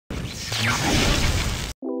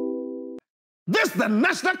the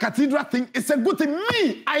National Cathedral thing is a good thing.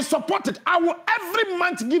 Me, I support it. I will every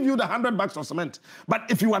month give you the $100 of cement. But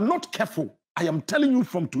if you are not careful, I am telling you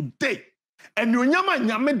from today, and you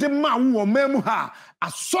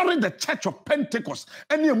sorry the Church of Pentecost,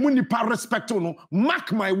 and you munipa respect,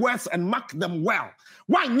 mark my words and mark them well.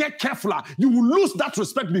 Why you're careful, you will lose that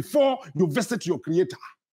respect before you visit your Creator.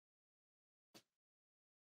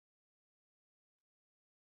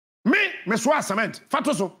 Me swa cement,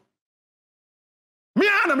 fatoso. Me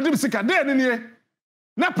anam dim sika de ni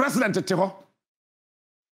na president te ho.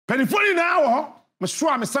 Penifoni na ho, me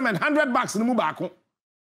swa me cement $100 ni mu baako.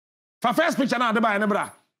 For first picture na de ba ne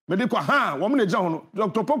bra. Me de kwa ha, wo me na gya ho no.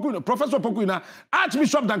 Dr. Poku, Professor Poku na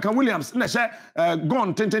Archbishop Duncan Williams na she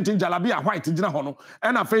gone ten jalabia white gina ho no.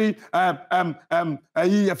 E na fe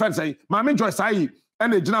ye friend say, Mama Joyce ayi e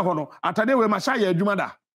na gina ho no. Atade we ma sha ye adwuma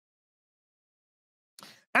da.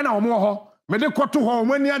 And I ho me de koto ho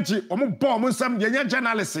mani agi omo bo mo nsam ye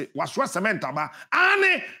journalist waso cement aba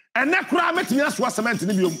ane ene kura metimi aso cement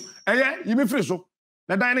ni biom eye yimi free so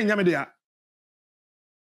na dan ne nyame de ya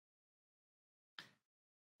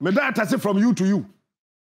me da tase from you to you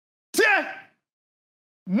tie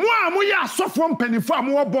mo ya asofo mpanifo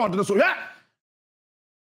am board so yeah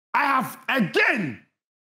I have again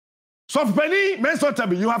so penny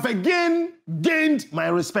mensotabi you have again gained my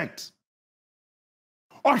respect.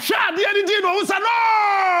 Oh, shad the any no say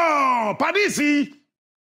no padisi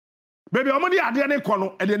baby omodi ade ne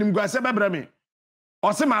kono e de nim guase bebre me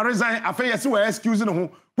o se ma resign afa yes we excuse no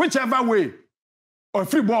ho whichever way or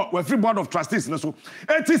free board of trustees no so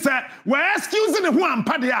it is we excuse ne ho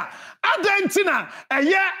ampa de a adentina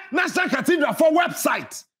eye National Cathedral for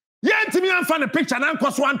website ye ntimi amfa ne picture na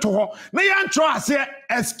nkoso anto ho na ye antro ase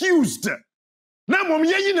excused na mom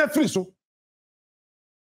ye yi na free so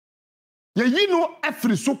you know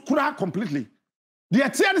every so kura completely. The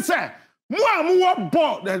attorney say,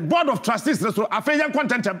 the board of trustees so afeyan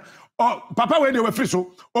content or papa when they were free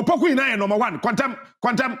so opoku ina number 1 quantum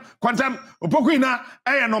opoku ina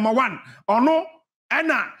number 1 or no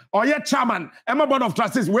ena or ye chairman emma board of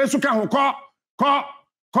trustees we suka ho ko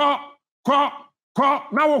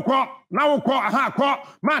now ko aha ko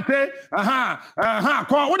mate aha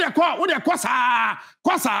ko wo de ko sa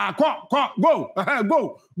go sa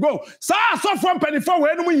so from 24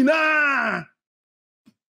 we no nyina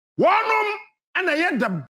wonum and I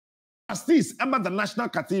the trustees about the National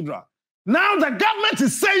Cathedral. Now the government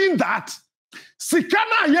is saying that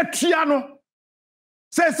sikana yetua no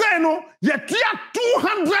say no yetua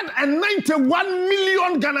 291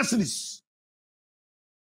 million Ghana cedis.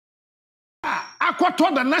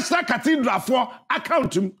 Akwato the National Cathedral for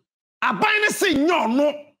account abayne say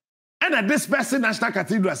no and this person National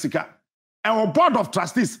Cathedral sika our board of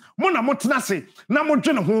trustees mo na motena se na mo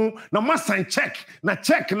dwene ho na mo sign check na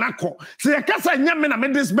ko se yakasa nyame na me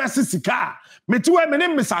this person sika metiwe me ne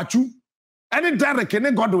misachu any Derek ne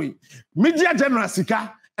Godwin media general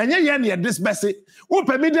sika enye ye ne this person wo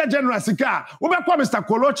pe media general sika wo be kwa Mr.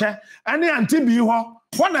 Koloche any anti bi ho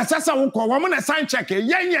for na sasa wo ko wo mo na sign check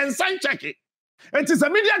ye sign check it is a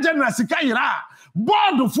media general sika yira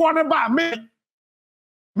board for ne ba me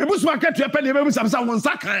busu market to pay me busu am won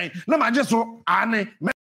sakan na ma je so ane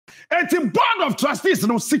it board of trustees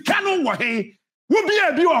no sika no wo he wo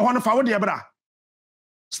bia bi wo ho no fa wo de bra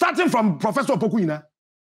starting from Professor Pokuina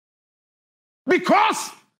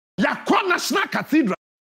because Yakwa National Cathedral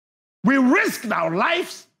we risked our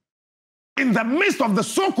lives in the midst of the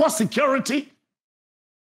so-called security.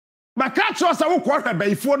 Let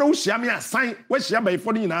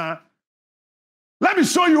me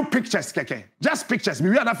show you pictures, Keke. Just pictures.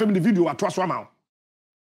 We are filming the video at Twaswama.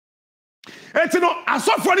 It's no, I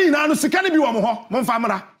saw for you now,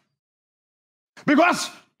 because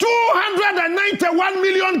 291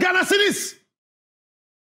 million Ghana cedis.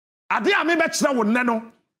 Adi ame betcha wo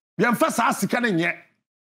neno. Bi amfa sa sika ne nye.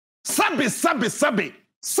 Sabe.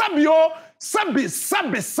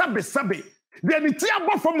 The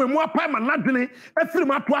Nitiabo from Memoapa Manadine,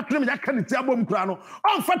 Efrima Twatrim Yakan Tiabo Mkrano,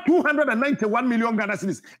 on for 291 million Ghana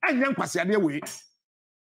cedis, and young Passia way.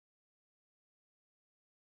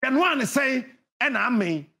 And one is saying, and I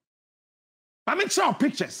mean show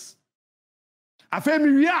pictures. I feel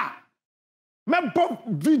me, yeah. My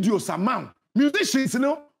videos amount. Musicians, you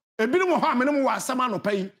know, a bit more harm and more Samano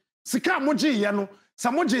pay. Sika Moji, Yano,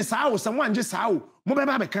 Samoji Sao, someone just how,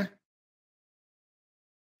 Mobabaka.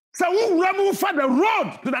 So we remove for the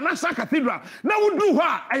road to the National Cathedral. Now we do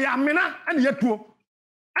what I am Mina and yet two.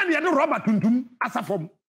 And yet Robert Tuntum as a form.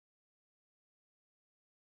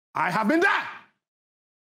 I have been there.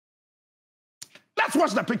 Let's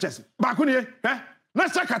watch the pictures. Back on here,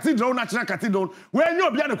 National Cathedral, when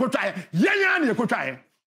you be an equator, yan equator.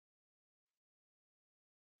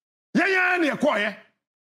 Yan equator.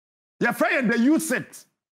 Your friend, the youth set.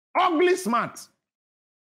 Ugly smart.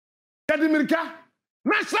 America,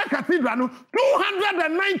 National Cathedral, no,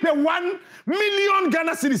 291 million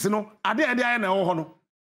Ghana cedis, no, are there, no.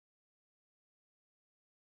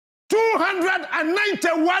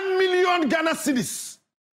 291 million Ghana cedis.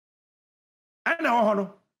 And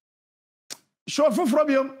no. Show for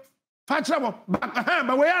problem. Fachabo.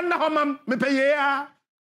 But we are now, ma'am. Me pay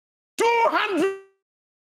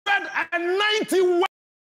 291.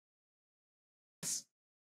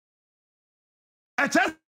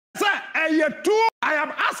 I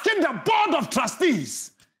am asking the board of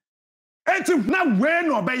trustees. I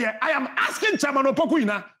am asking Chairman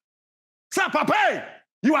Opokuina. Sir Papa,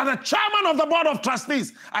 you are the chairman of the board of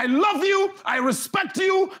trustees. I love you, I respect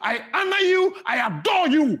you, I honor you, I adore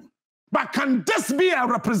you. But can this be a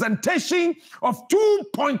representation of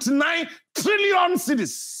 2.9 trillion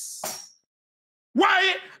cedis?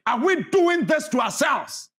 Why are we doing this to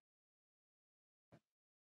ourselves?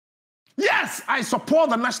 Yes, I support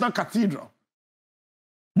the National Cathedral.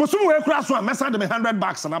 But I message them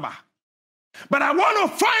 $100. But I want to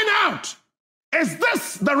find out, is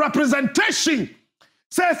this the representation?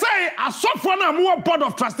 Say, I saw for now more board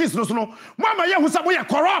of trustees. No, Mama, you are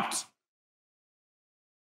corrupt.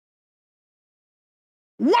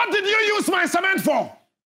 What did you use my cement for?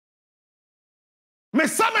 My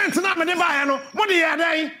cement na me buy no. What do you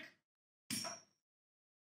doing?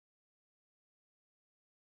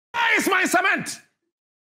 Where is my cement?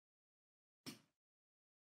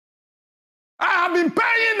 I have been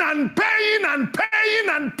paying and paying and paying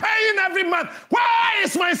and paying every month. Where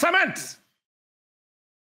is my cement?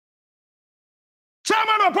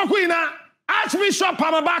 Chairman of Pokuina, Archbishop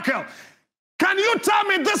Pamabakel, can you tell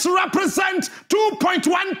me this represents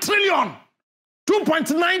 2.1 trillion,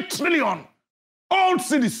 2.9 trillion old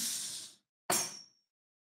cities?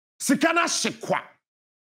 Sikana Shekwa.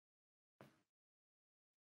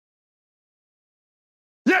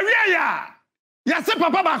 Yeah. Yes,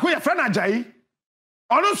 Papa Bako, your friend Ajayi.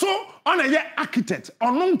 Also, on a year architect,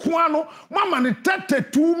 on Nunquano, Mama,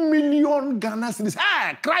 32 million Ghana cedis.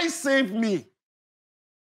 Hey, Christ save me.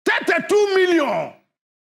 32 million.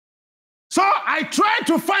 So I tried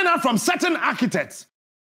to find out from certain architects.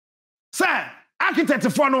 Sir, architect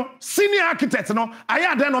for no, senior architect no, I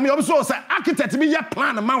had then on me also say architect me your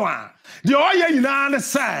plan mawa. The all you know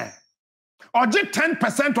say, or just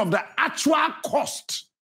 10% of the actual cost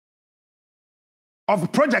of the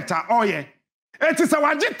project. Oh yeah, it is a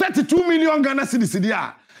 32 million Ghana cedis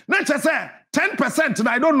there. Not just say 10%.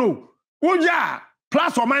 I don't know. Oh yeah.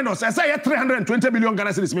 Plus or minus, I say 320 million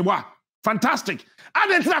Ghana cedis. Me boy, fantastic.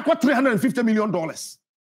 And it's like what $350 million.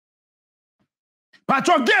 But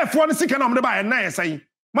your gay for the second of the buy and I say,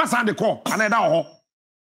 must hand the call and I don't.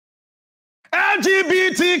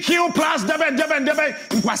 LGBTQ plus debe.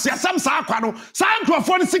 Nkwasia sam sa kwano. Sam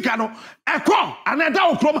for the second echo and I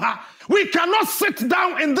don't. We cannot sit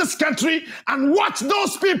down in this country and watch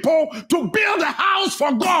those people to build a house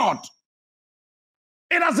for God.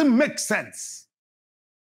 It doesn't make sense.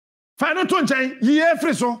 Final to ye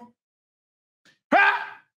free so.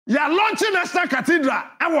 You're launching National Cathedral,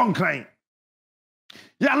 I won't cry.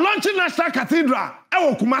 You're launching National Cathedral, I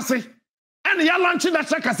won't Kumasi. And you're launching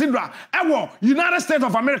National Cathedral, I won't United States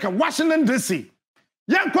of America, Washington, D.C.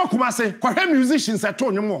 Young Kumasi, for him musicians at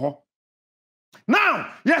Tony Moho. Now,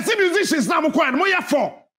 you see musicians now, Moya Moya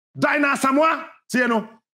 4. Dinah Samoa, Tieno.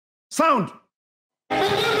 Sound.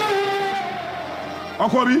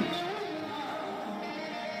 Okobi.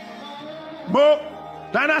 Mo,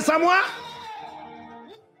 Dinah Samoa.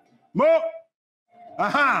 Mo,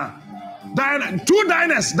 Diana, 2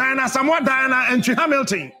 Dianas, Diana Samoa, Diana, and Chi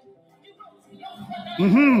Hamilton.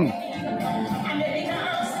 I'm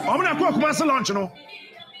gonna cook my lunch, you know.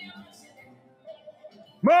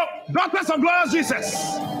 Mo, Doctors of Glorious Jesus.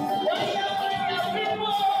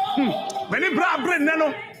 Many brave brain,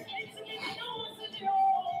 no.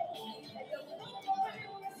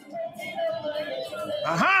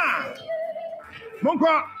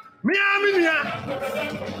 Monko, Mia.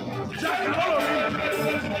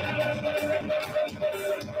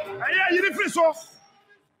 You free so.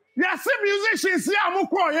 Yes, musicians here,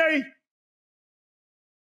 Moko, ye.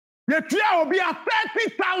 The tria will be at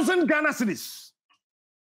 30,000 Ghana cedis.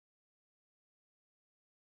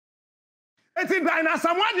 It's in Dinah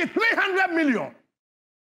Samoa, the 300 million.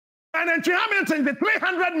 And then Hamilton, the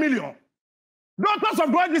 300 million. Doctors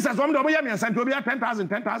of God, Jesus, one of them sent to be at 10,000.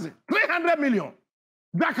 300 million.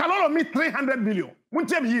 That can all meet 300 million.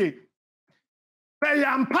 Won't you be? Pay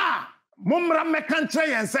Yampa, Mumra mekantre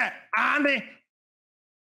yen say ane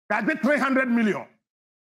that be 300 million.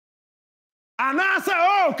 And I say,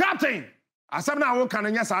 oh, Captain, asam na wo kan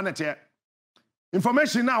nya sa nete.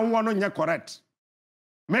 Information na wo no nya correct.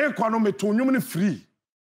 Me kwa no me to nwum no free.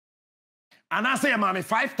 And I say, mommy,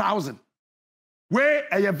 5,000. Where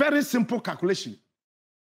a very simple calculation.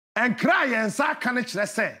 And cry and sa can it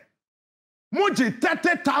say, Moji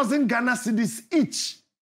 30,000 Ghana cedis each.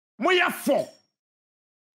 Moya 4.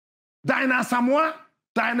 Diana Samoa,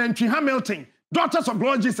 Diana and Hamilton, Daughters of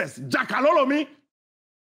Lord Jesus, Jack Alolomi.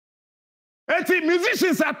 Eti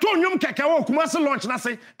musicians are Tonyum Kakawo Kumasi launch and I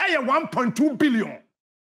say, 1.2 billion.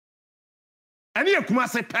 And here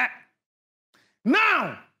Kumasi pet.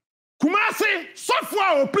 Now, Kumasi,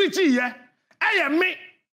 software or preaching here, me,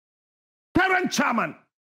 parent chairman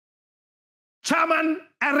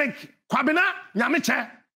Eric Kwabena Nyamiche.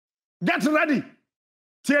 Get ready.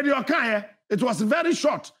 It was very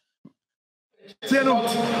short. It's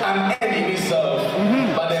not an end in itself,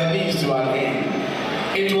 but a means to an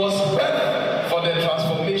end. It was better for the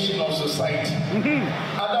transformation of society.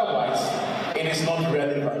 Otherwise, it is not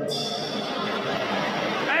relevant.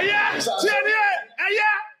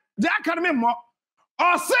 The academy more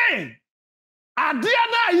or saying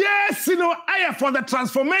Adiana yes, for the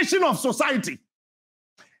transformation of society.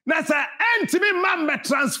 That's an intimate man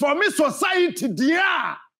transforming society,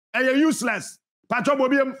 dear. Useless. The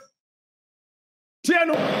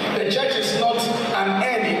church is not an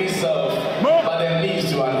end in itself, but a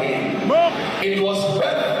means to an end. It was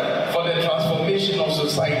better for the transformation of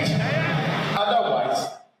society. Otherwise,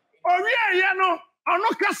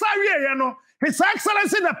 His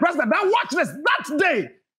Excellency the President, now watch this, that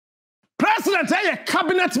day, President had a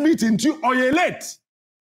cabinet meeting to or late.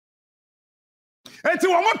 Eti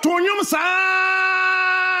womo tonyum sa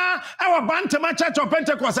ewa Bantama Church of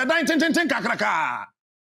Pentecost e dan tintin kakraka.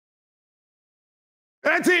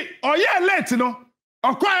 Eti oye late no.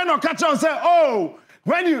 Okwaye no catch on say, oh,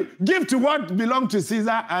 when you give to what belongs to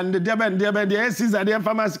Caesar and the Caesar, the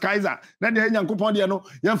famous Kaiser, then the Yankupon de no,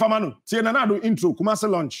 Yanfama no. Tie na do intro, Kumasi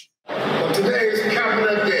launch. But today is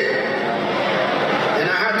cabinet day, and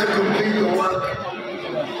I had to complete the work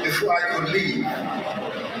before I could leave. I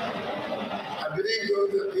believe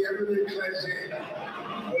those that the eminent clergy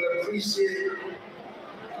will appreciate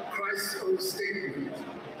Christ's own statement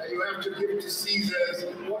that you have to give to Caesar's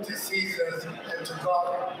what is Caesar's and to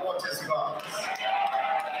God what is God's.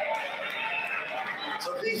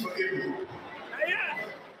 So please forgive me.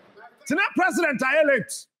 Tonight, President, I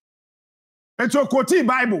elect. It's your Koti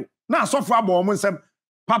Bible. Now, so far,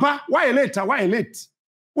 Papa, why late? Why late?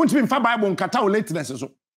 Won't be in Bible and Kata lateness.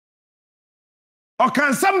 Or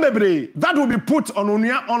can somebody that will be put on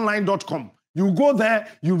uniaonline.com? You go there,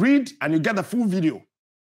 you read, and you get the full video.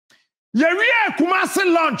 Yeria Kumasi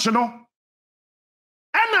launch, you know.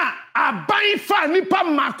 Ena abai fa nipa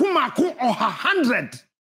maku or 100.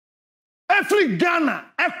 Every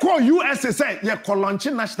Ghana, echo USA say ye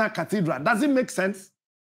launching National Cathedral. Does it make sense?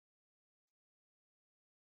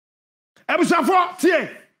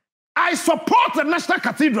 I support the National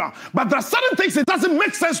Cathedral, but there are certain things it doesn't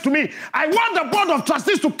make sense to me. I want the Board of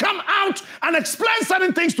Trustees to come out and explain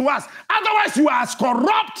certain things to us. Otherwise, you are as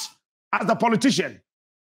corrupt as the politician.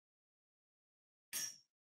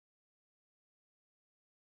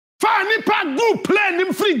 Fanipa go play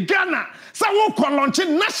in free Ghana. So we can launch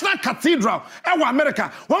National Cathedral. Ewa America.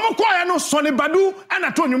 Wamu kwa yano Sonny Badu and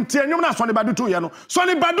Atonium Tianyum na Sonny Badu tu yano.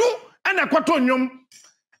 Sonny Badu and Aquatonium.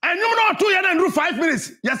 And you know 2 years and do 5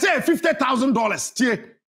 minutes. You say $50,000. Tie.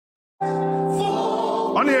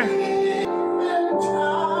 On here.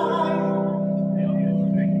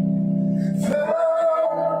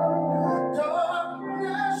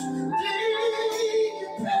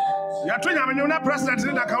 You are trying to be president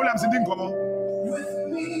in the Kaulam Sidin Komo.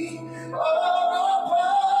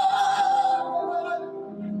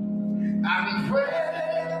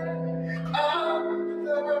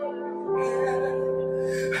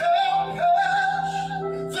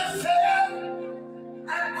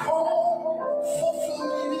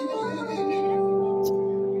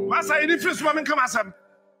 Masa ini first woman come asam.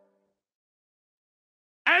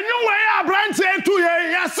 And you way a brand say to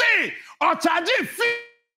you see or charge fee.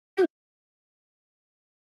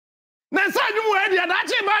 Na say you way the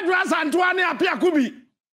adachi madras Antoine apia kubi.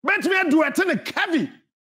 Bet me do it in a heavy.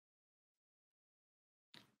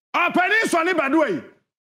 Opening Sonny Badway.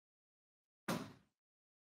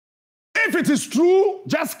 If it is true,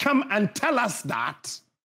 just come and tell us that.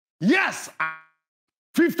 Yes,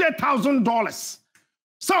 $50,000.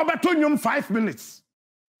 So between 5 minutes.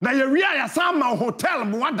 Now you realize some hotel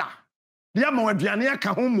mwada. Dia mwaduane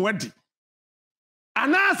ka home wedi.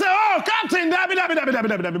 And I say, oh, Captain,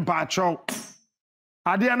 Dabi, Patrol.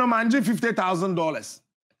 I didn't know man, $50,000.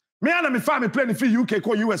 Me and my family playing free UK,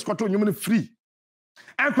 call US, call you free.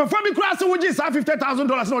 And confirm me class, would you say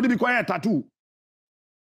 $50,000? No, be quiet tattoo.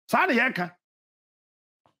 Sani yeka.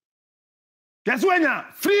 Guess when ya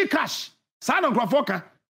free cash. Sani on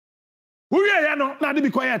who you know, now be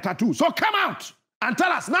quiet tattoo. So come out and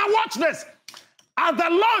tell us. Now watch this. At the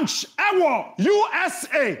launch,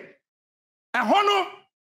 USA, a hono,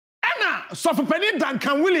 Anna, Sophie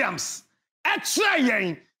Duncan Williams,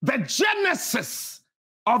 extraying the genesis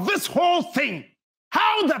of this whole thing.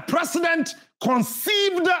 How the president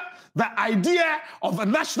conceived the idea of a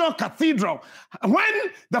national cathedral.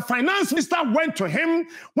 When the finance minister went to him,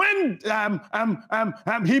 when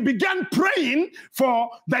he began praying for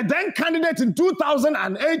the then candidate in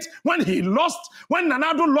 2008, when he lost, when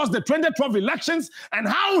Addo lost the 2012 elections, and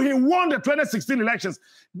how he won the 2016 elections.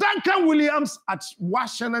 Duncan Williams at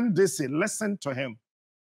Washington, D.C. Listen to him.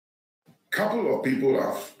 A couple of people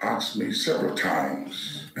have asked me several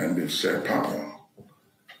times, and they've said, Papa,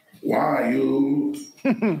 why are you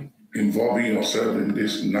involving yourself in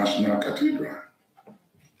this national cathedral?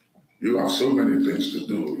 You have so many things to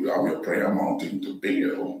do. You have your prayer mountain to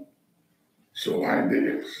build. So why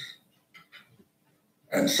this?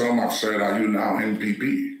 And some have said, are you now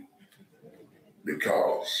NPP?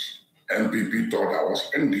 Because NPP thought I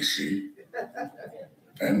was NDC,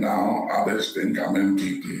 and now others think I'm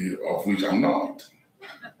NPP, of which I'm not.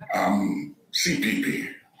 I'm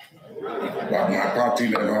CPP. But my party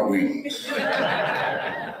never wins.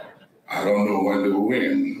 I don't know when they will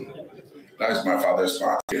win. That's my father's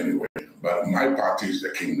party anyway. But my party is the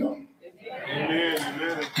kingdom.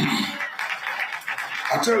 Amen.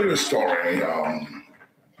 I'll tell you a story.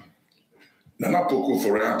 Nana Poku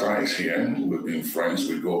Foriata is here. We've been friends.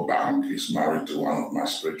 We go back. He's married to one of my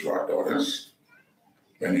spiritual daughters.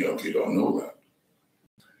 Many of you don't know that.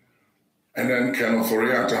 And then Ken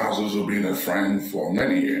Foriata has also been a friend for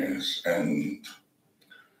many years. And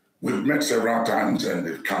we've met several times, and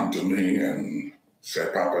they've come to me and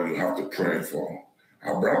said, Papa, you have to pray for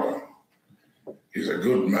our brother. He's a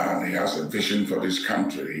good man. He has a vision for this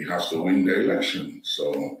country. He has to win the election.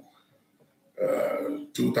 So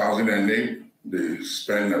 2008, they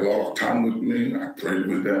spent a lot of time with me. I prayed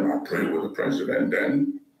with them. I prayed with the president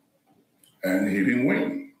then, and he didn't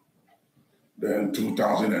win. Then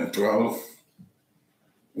 2012,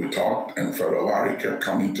 we talked, and Fred Owari kept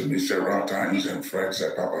coming to me several times, and Fred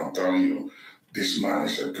said, Papa, I'm telling you, this man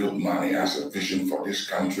is a good man. He has a vision for this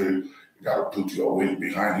country. You got to put your weight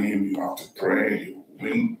behind him. You have to pray. He will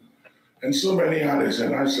win. And so many others.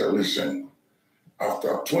 And I said, listen,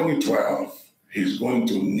 after 2012, he's going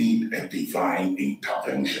to need a divine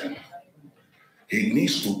intervention. He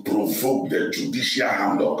needs to provoke the judicial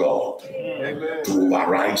hand of God. Amen. To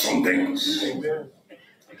override some things. Amen.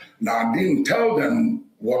 Now, I didn't tell them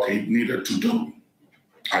what he needed to do.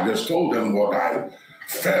 I just told them what I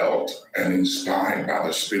felt and inspired by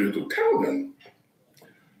the Spirit to tell them.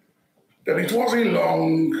 Then it wasn't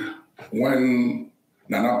long when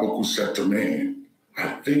Nana Poku said to me, I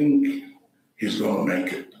think he's going to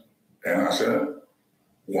make it. And I said,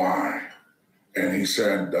 why? And he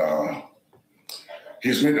said,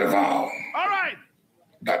 he's made a vow. All right.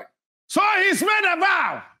 That so he's made a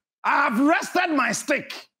vow. I have rested my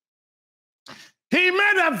stick. He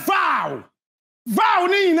made a vow. Vow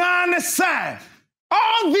ni said.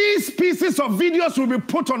 All these pieces of videos will be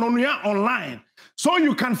put on online, so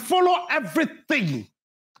you can follow everything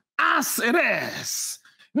as it is.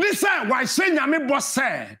 Listen, why say Nyame boss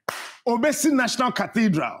said, Obesi National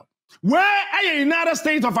Cathedral, where a United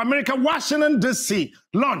States of America, Washington, D.C.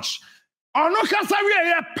 launch.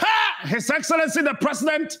 His Excellency the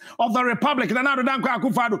President of the Republic, Nana Danko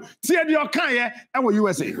Akufo-Addo,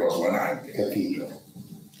 USA. Because when I Cathedral,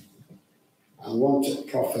 I want to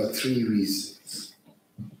proffer 3 reasons.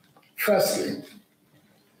 Firstly,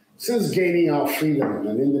 since gaining our freedom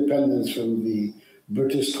and independence from the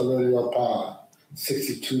British colonial power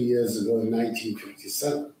 62 years ago in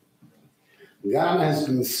 1957, Ghana has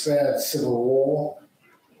been spared civil war,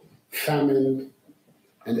 famine,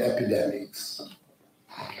 and epidemics.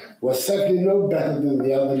 We're certainly no better than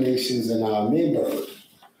the other nations in our neighborhood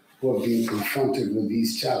who have been confronted with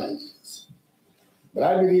these challenges. But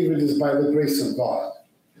I believe it is by the grace of God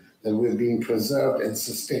that we're being preserved and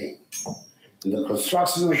sustained. And the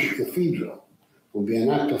construction of the cathedral will be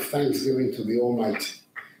an act of thanksgiving to the Almighty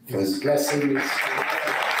for his blessings. Okay,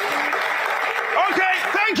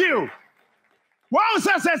 thank you. Wow,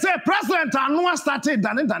 says President Anua started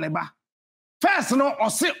Daneba. First, no,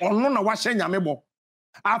 or say on no washing Yamebo.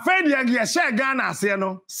 I fed ye share Ghana, say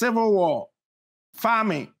no, civil war.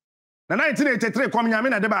 farming. Na 1983 kom nyame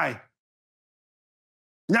na de bai.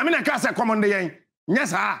 Nyame na ka se kom nde yen.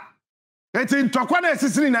 Yes ha. Eti ntokwa na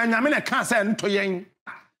esisiri na nyame na ka se nto yen.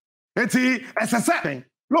 Eti esese.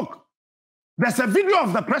 Look, there's a video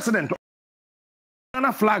of the president.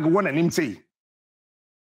 Ghana flag won an MC.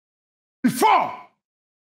 Before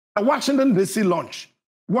the Washington DC launch,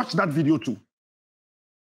 watch that video too.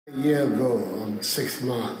 A year ago, on 6th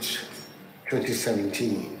March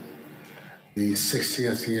 2017, the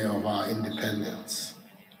 60th year of our independence,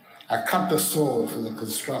 I cut the sword for the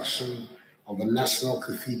construction of a national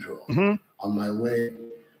cathedral on my way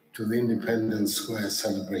to the Independence Square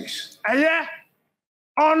celebration. Yeah,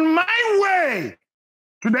 on my way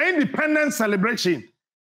to the Independence celebration,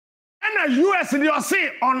 and the US in your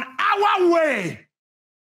say on our way.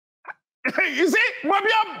 You see,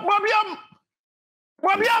 Bobiam.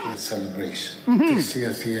 Celebration,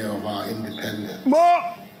 60th year of our independence.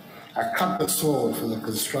 I cut the sword for the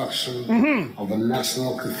construction of a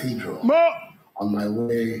national cathedral on my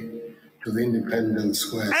way to the Independence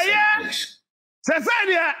Square celebration.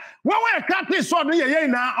 Cesaria, when we cut this sword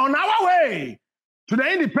now on our way to the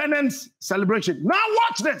Independence celebration. Now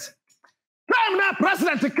watch this. Time now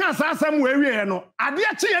President can't some way we know. I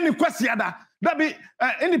did any question that be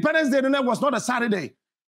Independence Day was not a Saturday.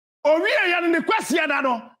 Or we are in the question that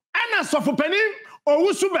no, and as of a penny or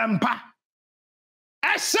Usubempa.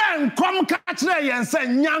 I say, come catch there and say,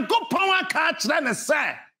 Yanko power catch then and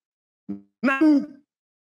say, Namum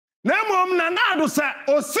Nanado say,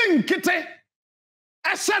 or sing kitty.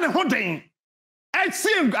 I said a holding. I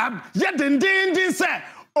sing yet in din say,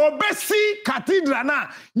 Obesi Cathedral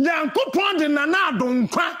na, Yanko Pond in Nanado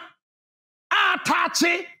nkwa.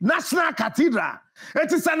 Atachi National Cathedral.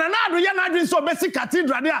 It is an anado yanadrin so basic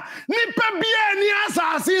cathedral there. Nipa bia ni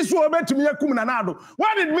asasi so obetumi yakum nanado.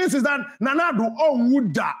 What it means is that nanado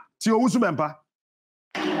owuda ti owusu bempa.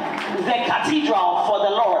 The cathedral for the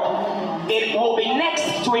Lord. It will be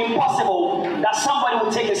next to impossible that somebody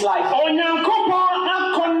will take his life.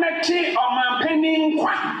 Onyankopo connected on penning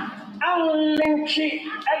kwa. Linky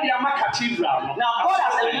Ediama Cathedral. Now God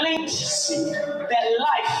has linked the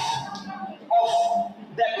life of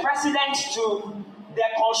the president to the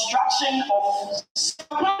construction of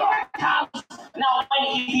now when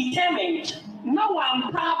he determined no one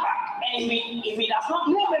papa and if he does not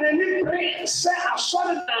know when any pray say I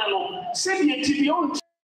saw it down say the TV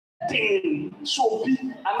thing so be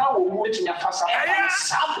and now we wait in your fast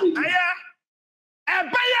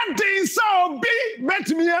Ebaya din so be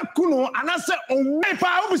betimi akuno anase onwe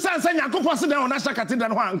pa obusan say Yakobon sit down on National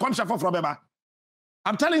Cathedral ho ankom shafo for beba.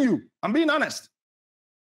 I'm telling you, I'm being honest.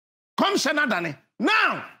 Come Shanadani.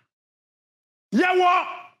 Now, me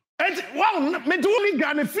do me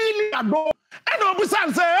gonna feel Addo. And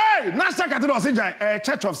Obusan say, hey, National Cathedral,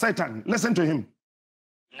 Church of Satan. Listen to him.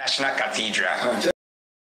 National Cathedral.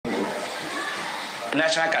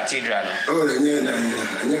 National Cathedral. Oh,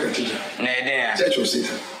 Church of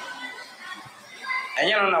Satan. And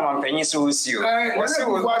you don't know I'm paying so see you. What's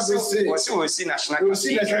National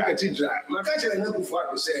Cathedral? My country is not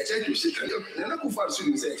for say Church of Satan. You're not for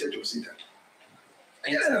say Church of Satan.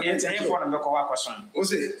 It's a for the question.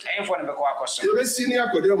 What's it? Aim for the question. You're a senior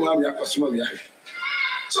Kodia.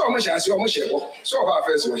 So much as you almost so far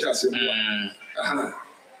first, what shall say?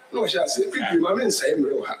 No, shall say, my men say,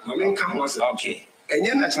 my men come once. Okay. And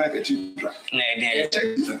you're not like a Cathedral.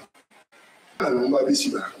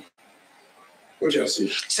 What you say?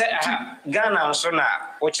 Say, Ghana, so now,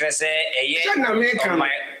 what you say, a year, I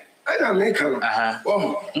make her.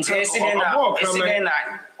 Oh, it's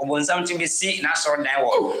when something be seen, that's all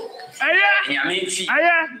now.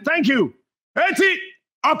 Thank you. Eti,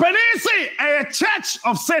 opening say a Church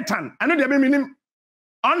of Satan. I know the meaning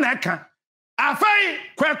on that. Afai,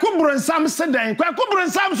 kwaku brunsam seden, kwaku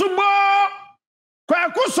brunsam subo,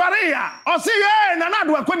 kwaku soria, o si ye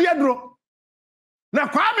nanado akodi aduro. Na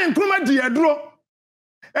Kwame Nkrumah di aduro.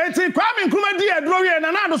 Eti Kwame Nkrumah di aduro ye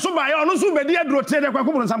nanado so ba ye ono so be di aduro tie de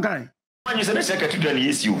kwaku brunsam kan. When you say the Cathedral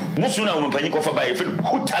is you, Musuna will pay for by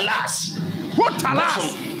Hutalas.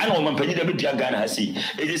 I know my penny the Ghana see.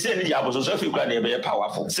 It is any Yabos of you can be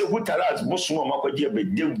powerful. So Hutalas, Musuma Mako dear,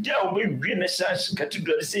 but they'll be green as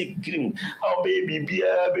Cathedral say, green, our baby be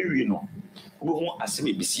a baby, you know. We won't ask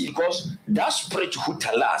me because that spirit who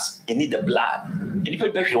tell us you need the blood. And if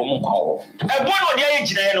you pay one call, a boy on the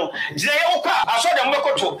age, I saw them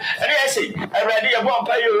Mokoto, and I say, I ready a one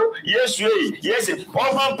pay you, yes,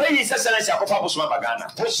 all one pay is a sense of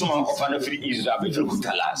Bagana. Postman of an free Israel who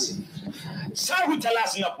tell us. Some who tell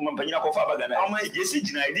us not Mampana of Bagana, yes,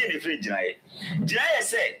 it's an idea in the fridge. Jay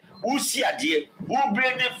said, usi adie u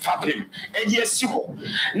brede fapem e ye si ho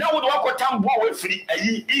na wo wakotam bo we free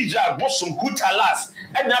ayi Israel bosom hutalas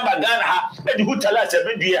e na bagana ha e di hutalas e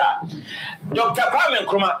be dia Dr. Kwame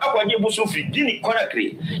Nkrumah akwaje bosom free gini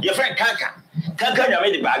konakre ye friend kanka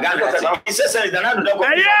nyame di bagana he says that na do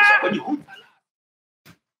ko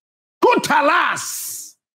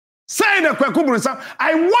hutalas say the kwekuburisa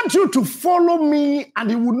I want you to follow me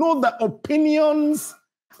and you will know the opinions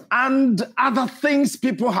and other things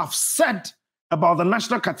people have said about the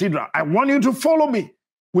National Cathedral. I want you to follow me.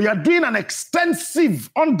 We are doing an extensive,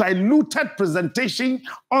 undiluted presentation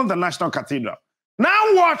on the National Cathedral.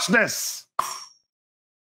 Now watch this.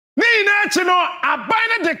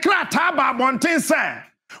 I declare Taba Mountain say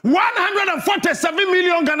 147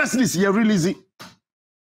 million Ghana cedis here release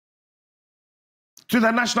to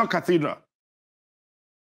the National Cathedral.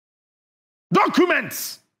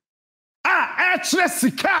 Documents. Extra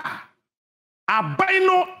sika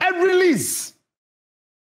abino a release.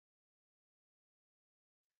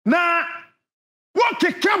 Now, what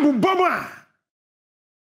kekabu boma?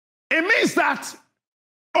 It means that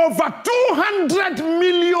over 200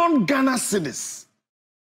 million Ghana cedis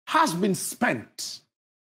has been spent.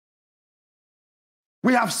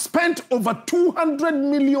 We have spent over 200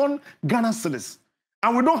 million Ghana cedis,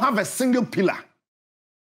 and we don't have a single pillar.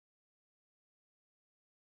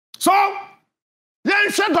 So,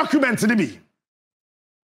 you share documents in me.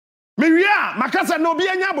 Miria, Makasa no be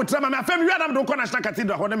anya botra ma afem wi adam do ko National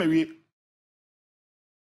Cathedral ho na mawie.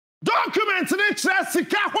 Documents ni chere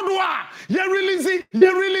sika hodo a ye release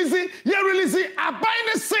abai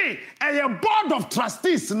ne say a board of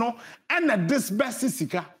trustees no and disburse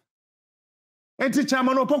sika. Enti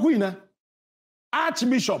chairman opoku ina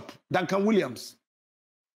Archbishop Duncan Williams,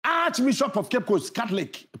 Archbishop of Cape Coast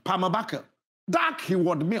Catholic Palmer Baker, Dark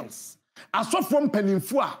Heward Mills, asofo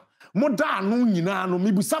mpanimfo a moda anu nyina no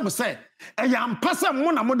mibusa me say eyam pasa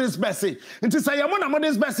mo na modest bese nti say mo na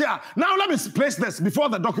modest bese a now let me place this before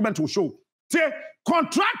the document will show say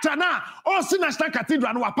contractor na o si National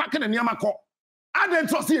Cathedral no apake na niam akọ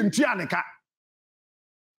adento se entua neka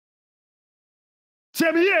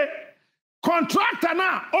chebiye contractor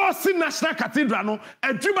na o si National Cathedral no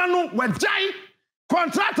adwuma no wajai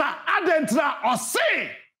contractor adentra o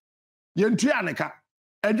se yentua neka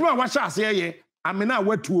adwuma wa sha ase ye amena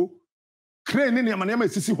watuo crane ni amanema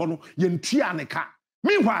sisi hono yentua neka.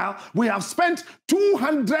 Meanwhile, we have spent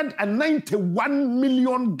 291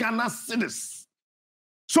 million Ghana cedis.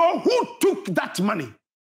 So who took that money?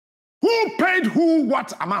 Who paid who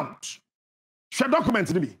what amount? Share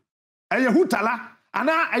documents ni bi. Eye hutala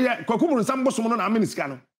ana eye kwakumuru sambo somo na aminiska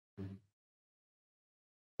no.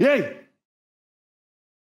 Yey.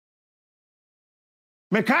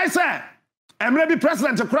 Me kai say emre bi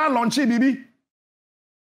president kura launch bibi.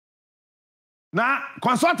 Na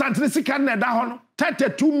consultant ni sika na da ho no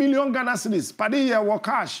 32 million Ghana cedis per year wo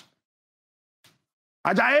cash.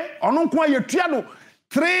 Ajaye onu nko yetua no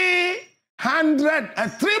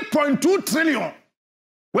 3.2 trillion.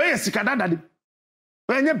 Where is sika dadadi?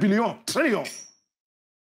 Where nye billion trillion.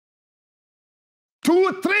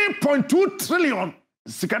 3.2 trillion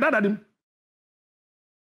sika dadadi.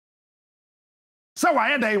 So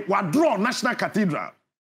why they draw National Cathedral?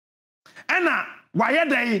 Ena why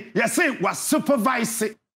they say was supervise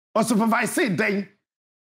or supervise day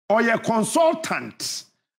or your consultant?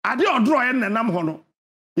 Ade draw en nam hono.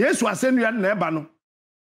 Yes was send you na eba no.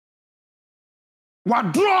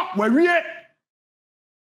 Draw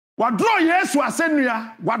yes was send you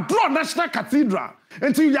draw National Cathedral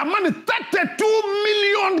until your money 32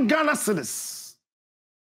 million Ghana cedis.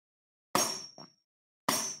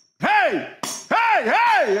 Hey!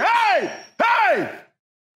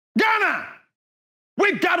 Ghana,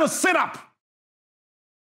 we got to sit up.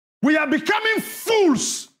 We are becoming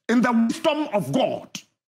fools in the wisdom of God.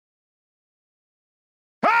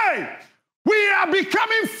 Hey, we are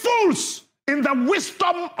becoming fools in the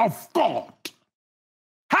wisdom of God.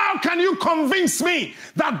 How can you convince me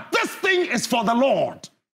that this thing is for the Lord?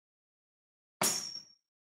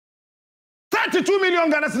 32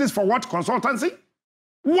 million Ghana cedis for what? Consultancy?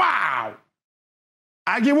 Wow.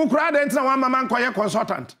 I give you credit to one man called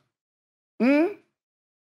consultant. 32.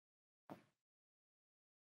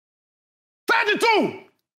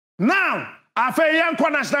 Now, after young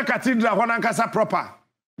National Cathedral, one ankasa proper.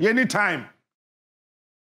 Any time.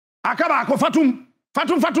 Akaba ako fatum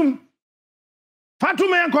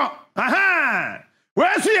yanko. Aha.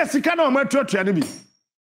 Where's your sikana o metro trianibi?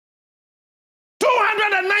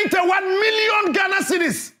 291 million Ghana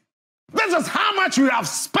cedis. This is how much we have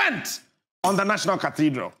spent on the National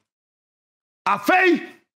Cathedral. Afei,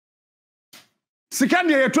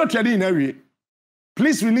 sikandi ye trotwadi na wie.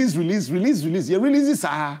 Please release. You release this.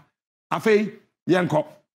 Afe, yenko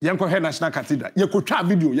he National Cathedral. You could try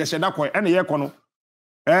video. You share that coin. Any ye kono.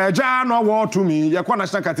 Jano war to me. You kwa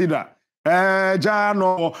National Cathedral.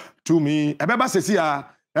 Jano to me. Ebeba sesi ya.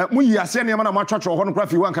 Mu yi ase ne ma na church ho no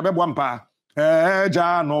krafi wan ka bebo ampa.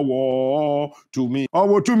 Jano war to me.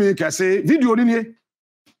 Or to me kase video ni nie.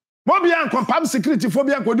 Mobia compam security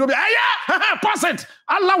phobia kodo bi. Aya! Pass it.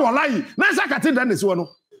 Allah wallahi. National Cathedral ne si wono.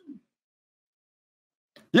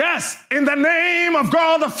 Yes, in the name of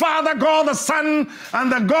God the Father, God the Son, and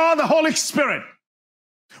the God the Holy Spirit,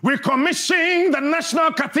 we commission the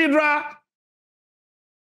National Cathedral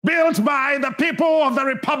built by the people of the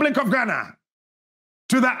Republic of Ghana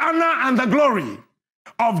to the honor and the glory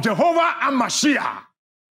of Jehovah Amashiach,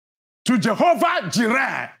 to Jehovah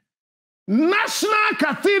Jireh. National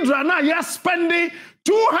Cathedral now you're spending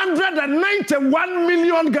 291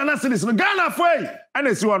 million Ghana cedis. Ghana for and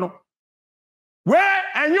it's one. Where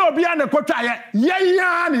and you'll be on the quota,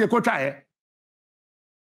 yeah, the quota.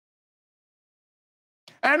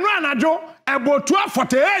 And run a joe about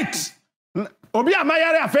 1248. Obia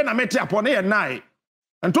Mayare Afena Meti upon a night.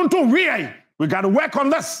 And Tonto, we got to work on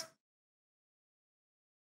this.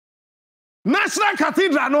 National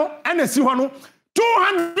Cathedral, no, and a Siwano,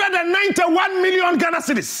 291 million Ghana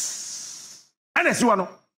cedis. And a Siwano.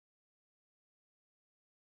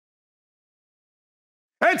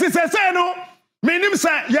 It is a say no. Meaning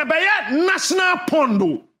say ye be national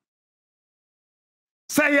pondo.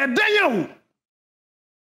 Say ye denyo.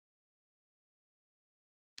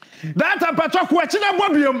 That ampacho ku achina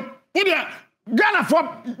bobiom. Ide Ghana for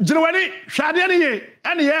jinwani hwade ne ye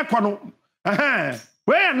ene ye kono.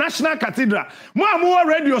 We National Cathedral. Mo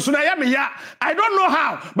radio so na ye me ya. I don't know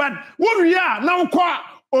how, but we are now call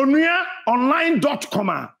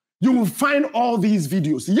onuaonline.com. You will find all these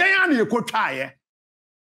videos. Ye ya ne ko twa ye.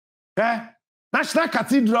 National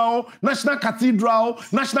Cathedral, National where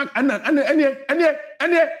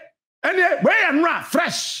and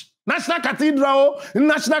fresh. National Cathedral,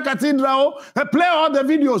 play all the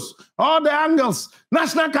videos, all the angles.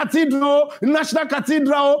 National Cathedral,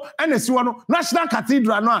 and it's one National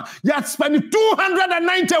Cathedral. No, you are spending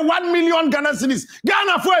 291 million Ghana cedis.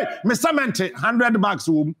 Ghana for me cement $100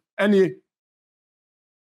 womb. Any.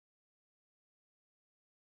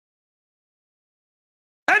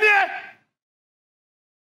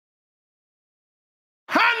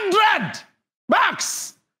 $100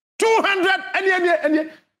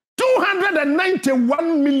 200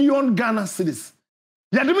 291 million Ghana cedis.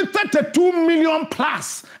 You are 32 million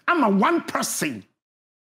plus. I'm a one person.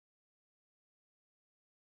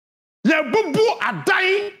 You bubu a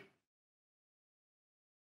dying.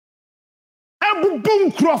 A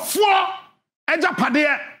bubu crofo. Eja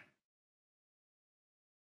padea.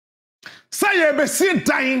 Say you be seen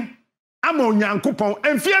dying. I'm on Yankupon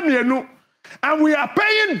and fear me no. And we are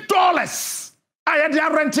paying dollars. I had to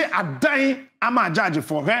rent a dime. I'm a judge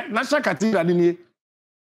for her. National Cathedral.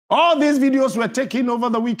 All these videos were taken over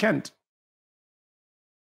the weekend.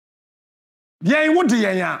 Yeah, what do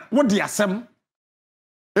you say?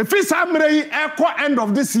 If it's a end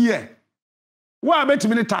of this year, what about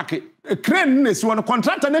me take a crane is one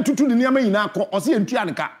contract and to the near me in or see in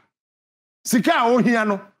Tianaka. Sika oh here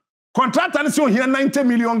no. Contract and so here 90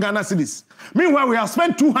 million Ghana cedis. Meanwhile, we have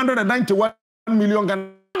spent 291 million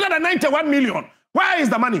Ghana. 191 million. Where is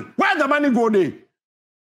the money? Where the money go there?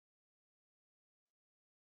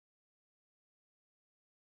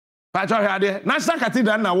 National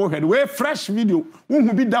Cathedral na wo head. We fresh video.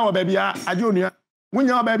 Who be down baby ajonia.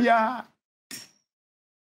 Wunya baby.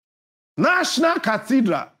 National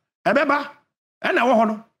Cathedral. Ebeba. Na wo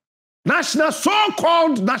hono. National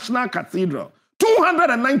so-called National Cathedral.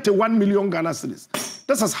 291 million Ghana cedis.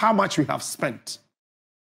 This is how much we have spent.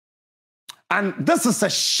 And this is a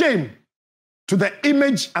shame to the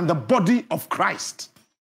image and the body of Christ.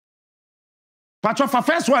 Patro for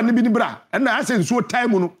first one ni binibra and I say so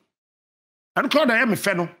time no. And call I am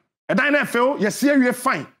fe no. And I na fe yes we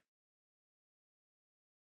fine.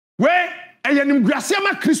 Where eyanim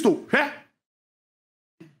guasiama Christo,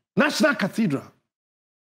 National Cathedral.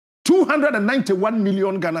 291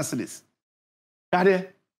 million Ghana cedis.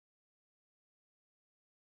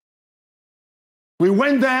 We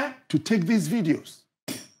went there to take these videos.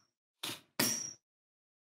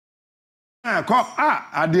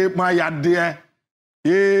 Ade my ade.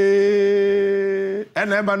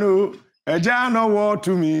 And ever know a jano war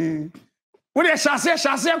to me. What a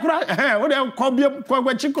shassia cry? What a cobia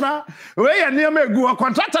chikra? Way near me go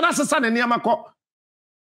contract and assassin and Yamako.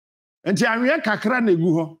 And Jamia Kakra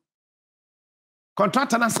neguho.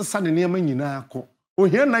 Contract and assassin and Yamanina. Oh,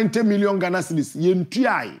 here 90 million Ghana cedis. Yen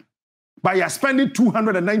TI. but you are spending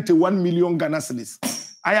 291 million Ghana cedis.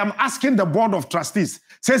 I am asking the board of trustees.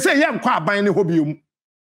 Say, yeah, I'm buying a hobby.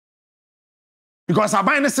 Because I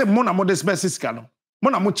buy say mona modest basis cano.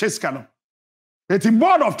 Mona mo chase cano. It's the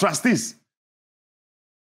board of trustees.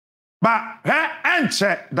 But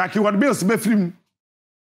enche that you want bills be free.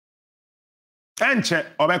 Enche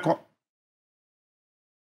obeko.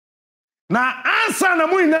 Na answer na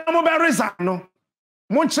mo ina mo be reason no.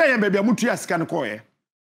 Mo nche ye baby amutu ya sika no koye.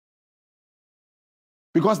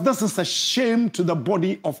 Because this is a shame to the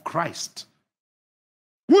body of Christ.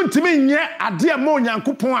 Wuntimi nye ade mo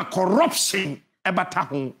nyankopon a corruption ebata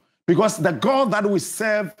ho. Because the God that we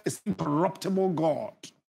serve is incorruptible God.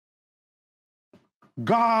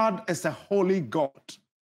 God is a holy God.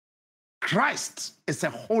 Christ is a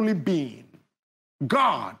holy being.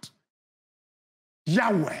 God,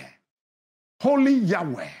 Yahweh, holy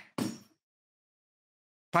Yahweh.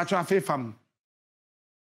 Patra fam.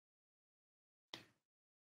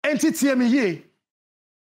 Entity me ye.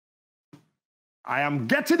 I am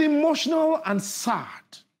getting emotional and sad.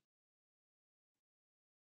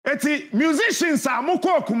 Eti musicians are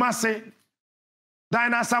moko kumase.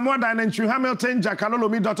 Dinah Samoa, Dinah Chu Hamilton,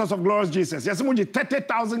 Jackalolomi, Daughters of Glorious Jesus. Yes,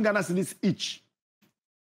 30,000 Ghana cedis each.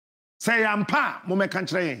 Say yampa mo meka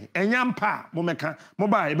nkyere enyampa mo meka mo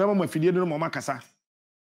ba e be mo afidie no mo makasa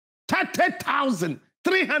 30,000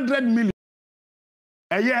 300 million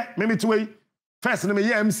me to way first no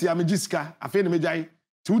me MC am giska afi no me jai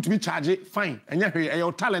to be charge fine enya hwe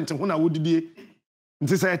your talent ho na wodidie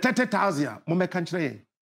nti say 30,000 mo meka nkyere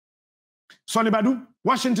Sonny Badu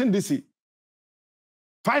Washington DC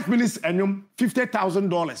 5 minutes enyum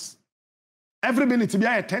 $50,000 every minute be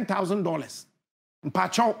 $10,000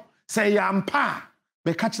 mpacho say yampa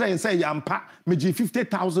be catch and say yampa me give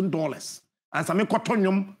 $50,000 and some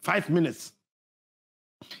kotonyum 5 minutes.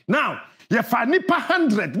 Now ye fa nipa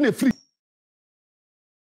 100 na free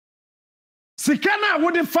sikana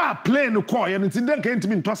would fa plane call ye ntin can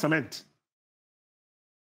ntimi nto cement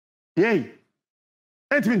yey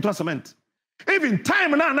ntimi nto cement even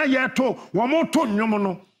time na ye to wo mo to nwom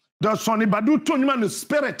no the Sonny Badu to nwom no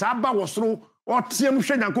spirit aba wosoro o tiem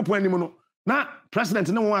hwe nyankopon anim no na president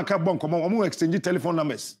ne won aka bon komo omo exchange telephone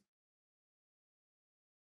numbers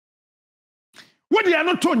what they are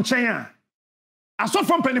not to nchen a aso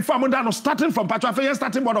from penifo amoda no starting from patwa fe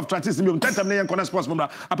starting board of trustees me tentem ne yen sports mo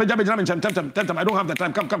apeja be jam tentem I don't have the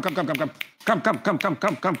time come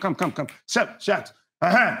shut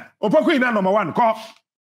opoku ina number 1 call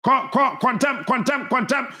contempt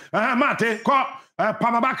mate call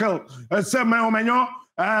Pamabakel Seme Omenyo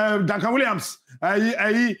Duncan Williams our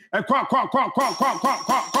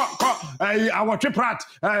Triprat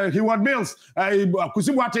Heward Mills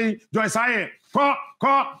Kusibuati Joyce Aye call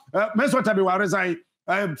Mesota be Waresai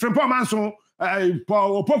Frimpo Manso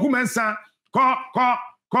Opoku Mensa call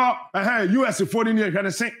US 14 years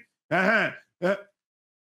Hennessy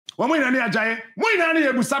where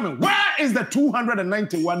is the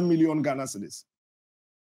 291 million Ghana cedis?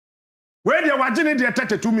 Where they were getting the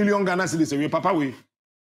 32 million Ghana cedis? We papa we.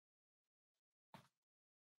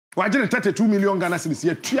 Why didn't 32 million Ghana cedis?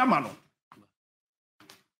 Ye triamano.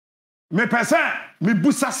 Me pesa, me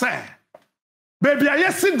busa se. Baby,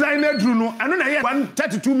 I sit down there, Bruno. I know na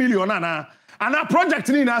 132 million ana. And a project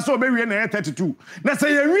ni na so be we na 32. Na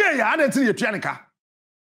say ye we ya adanti ye trianika.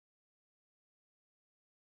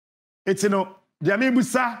 It's no, the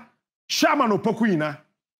Amibusa, Shaman Opokuina,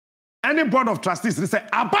 any board of trustees, they say,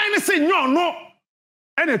 I buy the same no,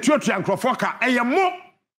 and a church and crofoka, a mo,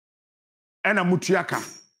 and a mutiaka.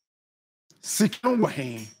 Sikan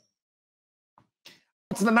Wahin.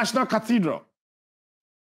 It's the National Cathedral.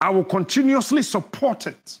 I will continuously support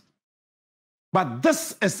it. But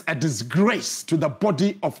this is a disgrace to the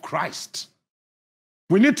body of Christ.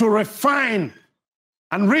 We need to refine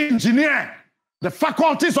and re-engineer the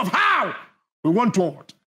faculties of how we want to.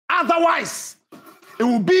 Otherwise, it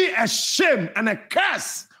will be a shame and a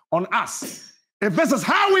curse on us. If this is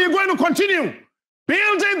how we are going to continue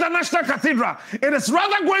building the National Cathedral, it is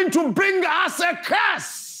rather going to bring us a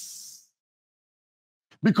curse.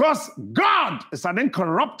 Because God is an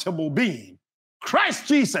incorruptible being. Christ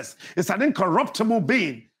Jesus is an incorruptible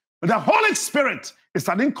being. The Holy Spirit is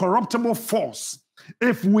an incorruptible force.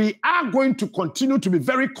 If we are going to continue to be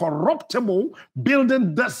very corruptible,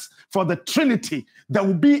 building this for the Trinity, there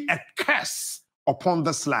will be a curse upon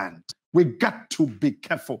this land. We got to be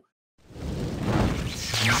careful.